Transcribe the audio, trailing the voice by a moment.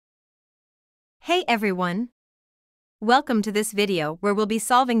Hey everyone! Welcome to this video where we'll be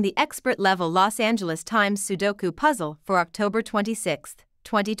solving the expert level Los Angeles Times Sudoku puzzle for October 26,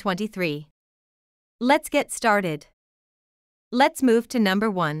 2023. Let's get started. Let's move to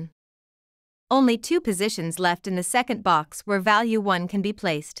number 1. Only 2 positions left in the second box where value 1 can be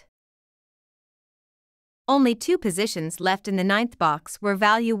placed. Only 2 positions left in the ninth box where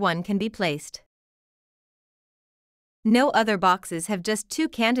value 1 can be placed. No other boxes have just 2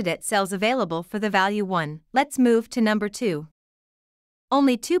 candidate cells available for the value 1. Let's move to number 2.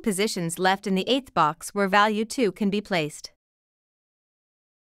 Only 2 positions left in the 8th box where value 2 can be placed.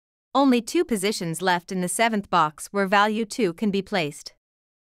 Only 2 positions left in the 7th box where value 2 can be placed.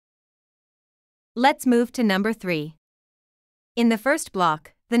 Let's move to number 3. In the first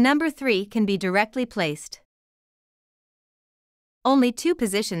block, the number 3 can be directly placed. Only 2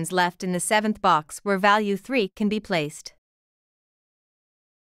 positions left in the 7th box where value 3 can be placed.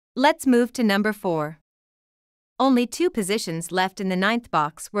 Let's move to number 4. Only 2 positions left in the 9th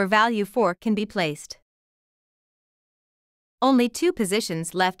box where value 4 can be placed. Only 2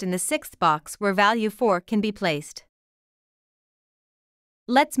 positions left in the 6th box where value 4 can be placed.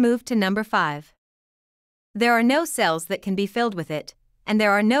 Let's move to number 5. There are no cells that can be filled with it, and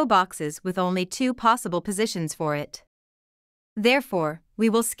there are no boxes with only 2 possible positions for it. Therefore, we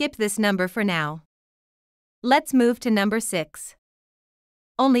will skip this number for now. Let's move to number 6.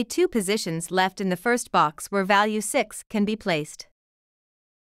 Only 2 positions left in the first box where value 6 can be placed.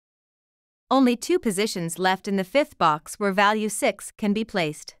 Only 2 positions left in the 5th box where value 6 can be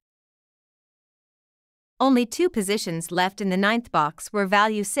placed. Only 2 positions left in the 9th box where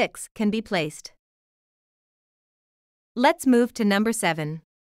value 6 can be placed. Let's move to number 7.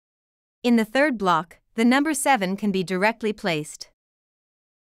 In the third block, the number 7 can be directly placed.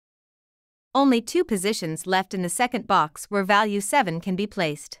 Only 2 positions left in the second box where value 7 can be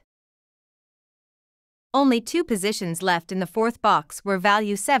placed. Only 2 positions left in the fourth box where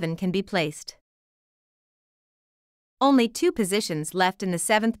value 7 can be placed. Only 2 positions left in the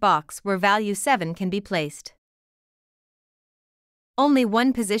 7th box where value 7 can be placed. Only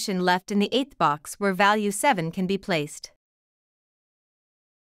 1 position left in the 8th box where value 7 can be placed.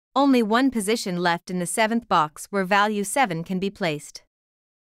 Only 1 position left in the 7th box where value 7 can be placed.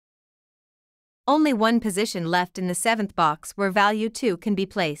 Only 1 position left in the 7th box where value 2 can be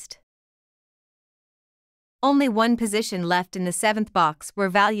placed. Only 1 position left in the 7th box where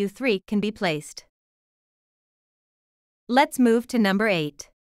value 3 can be placed. Let's move to number 8.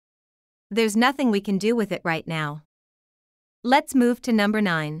 There's nothing we can do with it right now. Let's move to number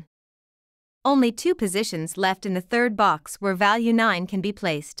 9. Only 2 positions left in the third box where value 9 can be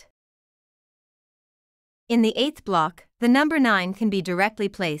placed. In the 8th block, the number 9 can be directly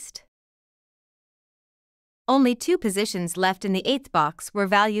placed. Only 2 positions left in the 8th box where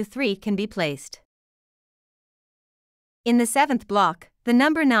value 3 can be placed. In the 7th block, the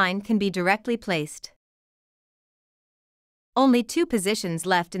number 9 can be directly placed. Only 2 positions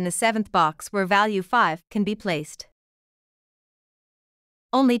left in the 7th box where value 5 can be placed.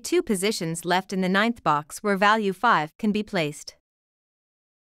 Only 2 positions left in the 9th box where value 5 can be placed.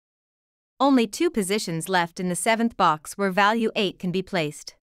 Only 2 positions left in the 7th box where value 8 can be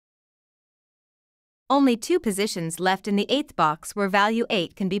placed. Only 2 positions left in the 8th box where value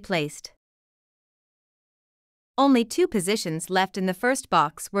 8 can be placed. Only 2 positions left in the first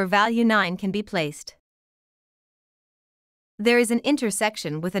box where value 9 can be placed. There is an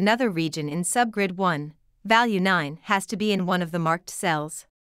intersection with another region in subgrid 1. Value 9 has to be in one of the marked cells.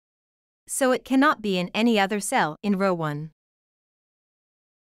 So it cannot be in any other cell in row 1.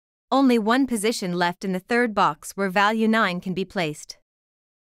 Only 1 position left in the third box where value 9 can be placed.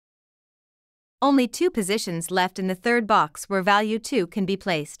 Only 2 positions left in the third box where value 2 can be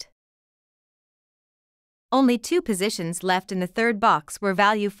placed. Only 2 positions left in the third box where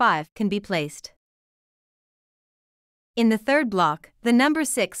value 5 can be placed. In the third block, the number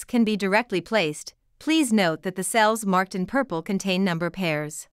 6 can be directly placed. Please note that the cells marked in purple contain number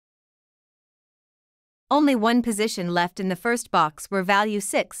pairs. Only 1 position left in the first box where value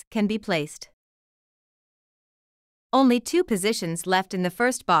 6 can be placed. Only 2 positions left in the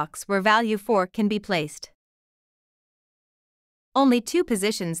first box where value 4 can be placed. Only 2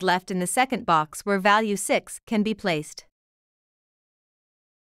 positions left in the second box where value 6 can be placed.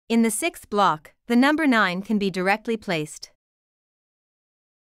 In the 6th block, the number 9 can be directly placed.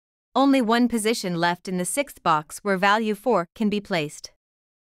 Only 1 position left in the 6th box where value 4 can be placed.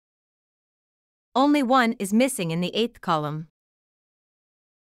 Only 1 is missing in the 8th column.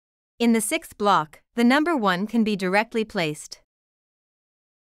 In the 6th block, the number 1 can be directly placed.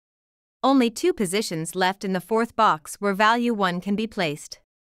 Only 2 positions left in the 4th box where value 1 can be placed.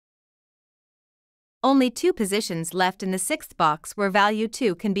 Only 2 positions left in the 6th box where value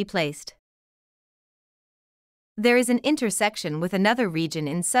 2 can be placed. There is an intersection with another region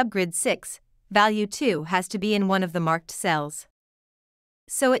in subgrid 6, value 2 has to be in one of the marked cells.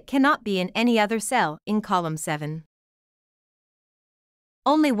 So it cannot be in any other cell in column 7.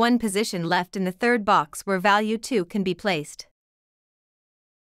 Only 1 position left in the 3rd box where value 2 can be placed.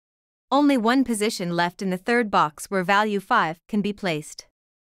 Only 1 position left in the 3rd box where value 5 can be placed.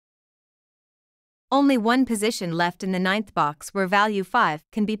 Only 1 position left in the 9th box where value 5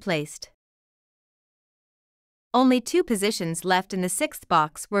 can be placed. Only 2 positions left in the 6th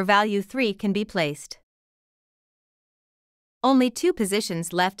box where value 3 can be placed. Only 2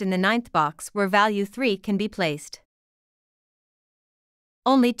 positions left in the 9th box where value 3 can be placed.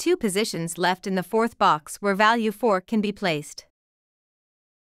 Only 2 positions left in the 4th box where value 4 can be placed.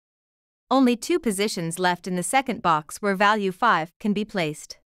 Only 2 positions left in the 2nd box where value 5 can be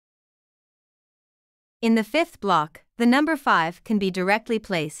placed. In the 5th block, the number 5 can be directly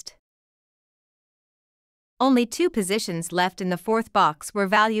placed. Only 2 positions left in the 4th box where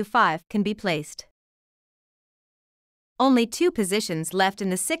value 5 can be placed. Only 2 positions left in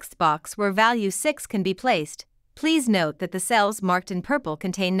the 6th box where value 6 can be placed. Please note that the cells marked in purple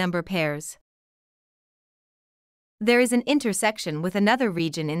contain number pairs. There is an intersection with another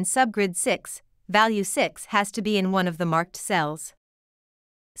region in subgrid 6, value 6 has to be in one of the marked cells.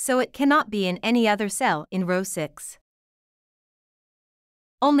 So it cannot be in any other cell in row 6.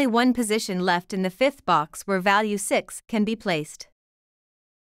 Only 1 position left in the 5th box where value 6 can be placed.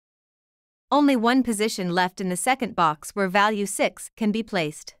 Only 1 position left in the 2nd box where value 6 can be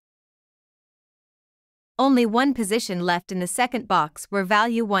placed. Only 1 position left in the 2nd box where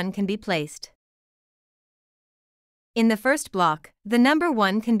value 1 can be placed. In the 1st block, the number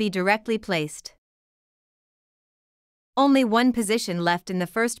 1 can be directly placed. Only 1 position left in the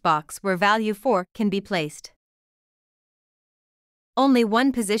 1st box where value 4 can be placed. Only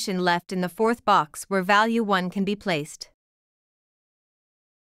 1 position left in the 4th box where value 1 can be placed.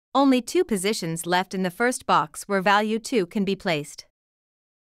 Only 2 positions left in the 1st box where value 2 can be placed.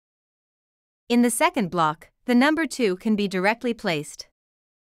 In the 2nd block, the number 2 can be directly placed.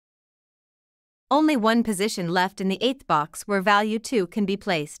 Only 1 position left in the 8th box where value 2 can be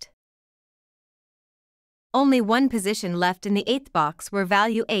placed. Only 1 position left in the 8th box where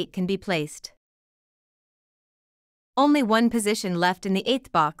value 8 can be placed. Only 1 position left in the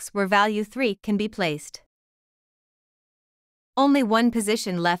 8th box where value 3 can be placed. Only 1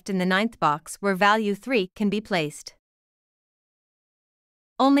 position left in the 9th box where value 3 can be placed.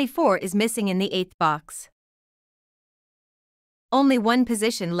 Only 4 is missing in the 8th box. Only 1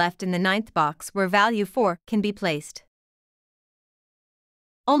 position left in the 9th box where value 4 can be placed.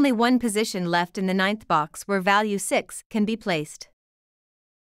 Only 1 position left in the 9th box where value 6 can be placed.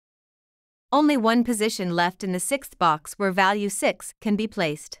 Only 1 position left in the 6th box where value 6 can be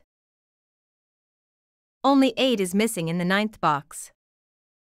placed. Only 8 is missing in the 9th box.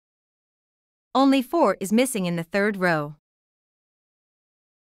 Only 4 is missing in the 3rd row.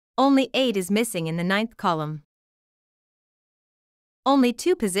 Only 8 is missing in the 9th column. Only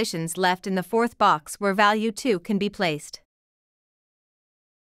 2 positions left in the 4th box where value 2 can be placed.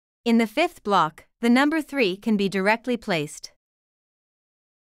 In the 5th block, the number 3 can be directly placed.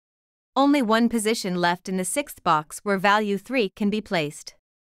 Only 1 position left in the 6th box where value 3 can be placed.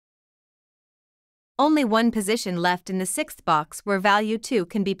 Only 1 position left in the 6th box where value 2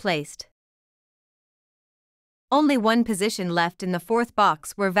 can be placed. Only 1 position left in the 4th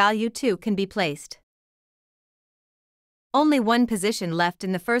box where value 2 can be placed. Only 1 position left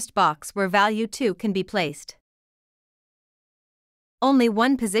in the 1st box where value 2 can be placed. Only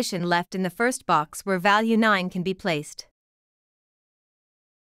 1 position left in the 1st box where value 9 can be placed.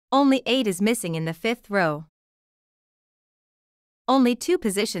 Only 8 is missing in the 5th row. Only 2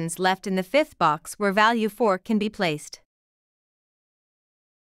 positions left in the 5th box where value 4 can be placed.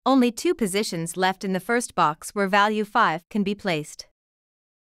 Only 2 positions left in the 1st box where value 5 can be placed.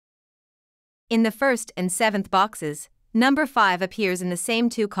 In the 1st and 7th boxes, number 5 appears in the same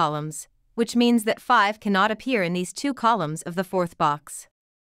 2 columns, which means that 5 cannot appear in these 2 columns of the 4th box.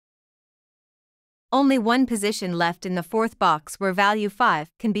 Only 1 position left in the 4th box where value 5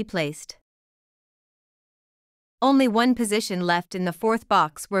 can be placed. Only 1 position left in the 4th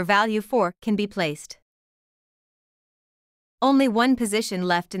box where value 4 can be placed. Only 1 position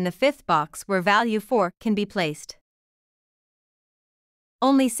left in the 5th box where value 4 can be placed.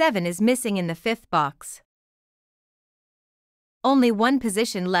 Only 7 is missing in the 5th box. Only 1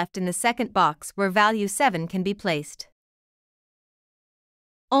 position left in the 2nd box where value 7 can be placed.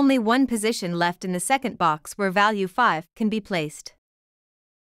 Only 1 position left in the 2nd box where value 5 can be placed.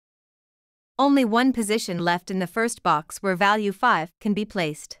 Only one position left in the first box where value 5 can be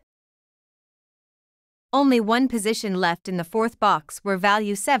placed. Only one position left in the fourth box where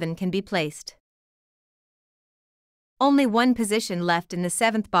value 7 can be placed. Only one position left in the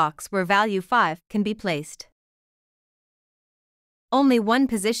seventh box where value 5 can be placed. Only one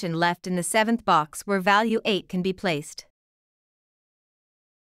position left in the seventh box where value 8 can be placed.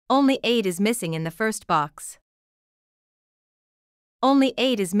 Only 8 is missing in the first box. Only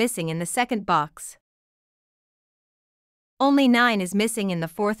 8 is missing in the second box. Only 9 is missing in the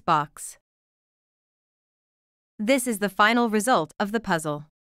fourth box. This is the final result of the puzzle.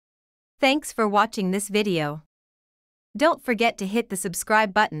 Thanks for watching this video. Don't forget to hit the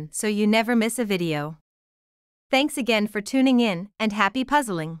subscribe button so you never miss a video. Thanks again for tuning in, and happy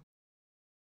puzzling!